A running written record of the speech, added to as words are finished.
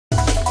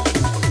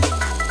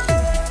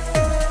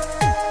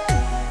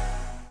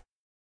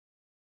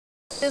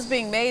Is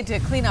being made to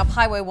clean up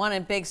Highway 1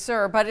 in Big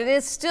Sur, but it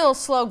is still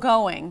slow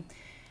going.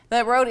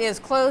 The road is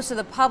closed to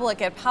the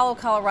public at Palo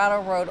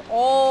Colorado Road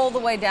all the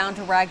way down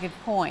to Ragged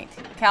Point.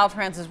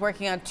 Caltrans is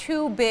working on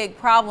two big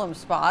problem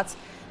spots.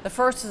 The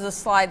first is a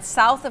slide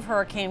south of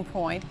Hurricane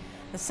Point.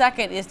 The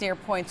second is near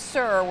Point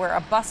Sur, where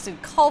a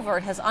busted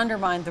culvert has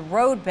undermined the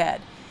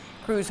roadbed.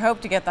 Crews hope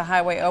to get the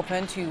highway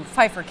open to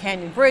Pfeiffer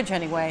Canyon Bridge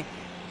anyway,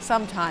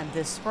 sometime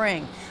this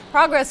spring.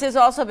 Progress is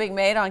also being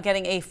made on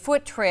getting a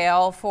foot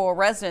trail for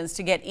residents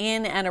to get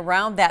in and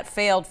around that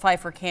failed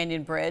Pfeiffer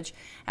Canyon Bridge.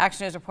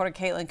 Action News reporter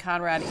Caitlin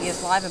Conrad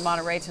is live in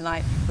Monterey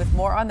tonight with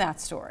more on that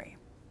story.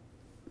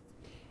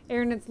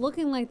 Aaron, it's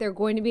looking like they're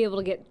going to be able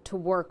to get to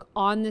work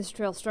on this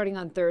trail starting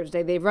on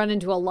Thursday. They've run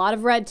into a lot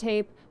of red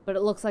tape, but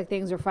it looks like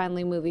things are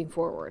finally moving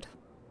forward.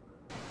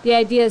 The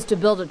idea is to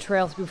build a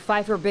trail through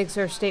Pfeiffer Big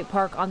Sur State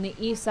Park on the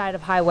east side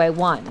of Highway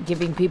 1,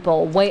 giving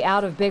people a way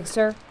out of Big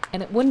Sur,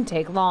 and it wouldn't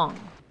take long.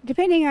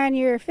 Depending on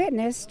your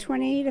fitness,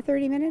 20 to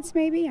 30 minutes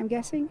maybe, I'm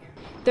guessing.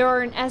 There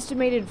are an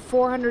estimated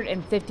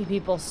 450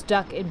 people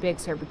stuck in Big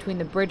Sur between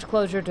the bridge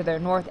closure to their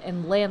north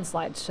and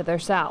landslides to their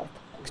south.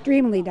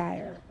 Extremely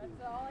dire.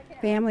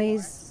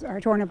 Families are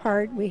torn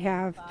apart. We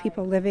have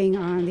people living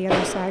on the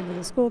other side with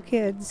the school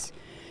kids,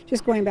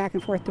 just going back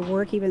and forth to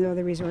work even though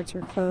the resorts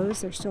are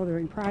closed. They're still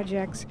doing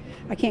projects.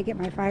 I can't get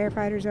my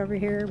firefighters over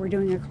here. We're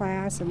doing a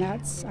class, and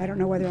I don't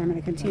know whether I'm going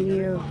to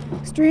continue.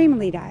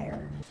 Extremely dire.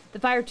 The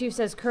fire chief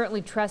says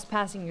currently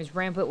trespassing is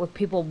rampant, with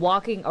people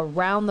walking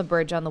around the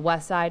bridge on the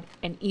west side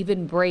and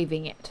even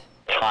braving it.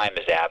 Time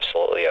is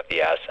absolutely of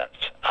the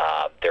essence.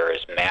 There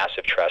is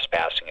massive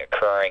trespassing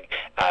occurring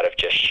out of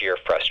just sheer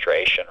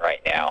frustration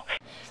right now.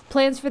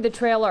 Plans for the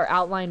trail are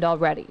outlined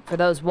already. For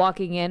those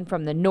walking in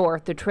from the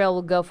north, the trail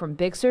will go from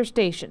Big Sur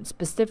Station,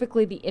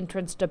 specifically the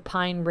entrance to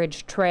Pine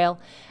Ridge Trail,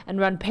 and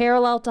run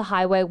parallel to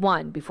Highway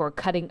 1 before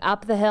cutting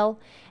up the hill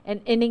and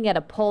ending at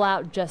a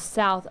pullout just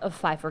south of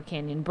Pfeiffer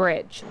Canyon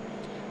Bridge.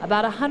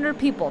 About 100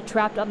 people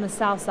trapped on the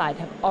south side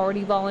have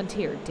already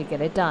volunteered to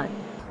get it done.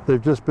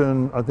 They've just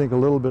been, I think, a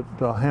little bit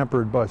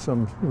hampered by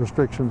some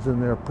restrictions in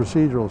their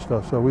procedural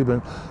stuff. So we've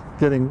been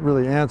getting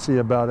really antsy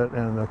about it,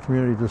 and the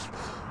community just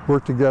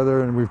worked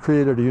together, and we've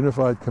created a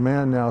unified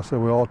command now, so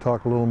we all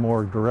talk a little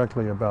more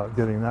directly about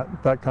getting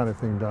that kind of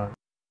thing done.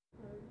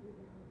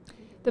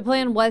 The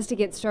plan was to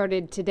get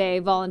started today.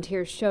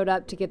 Volunteers showed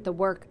up to get the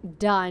work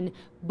done,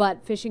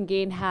 but Fish and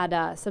Game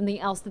had something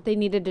else that they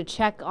needed to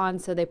check on,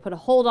 so they put a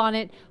hold on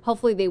it.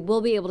 Hopefully they will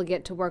be able to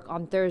get to work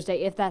on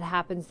Thursday. If that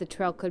happens, the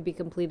trail could be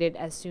completed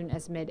as soon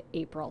as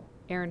mid-April.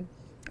 Aaron?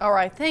 All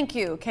right, thank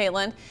you,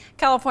 Caitlin.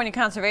 California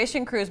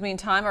conservation crews,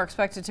 meantime, are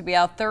expected to be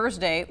out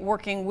Thursday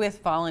working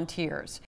with volunteers.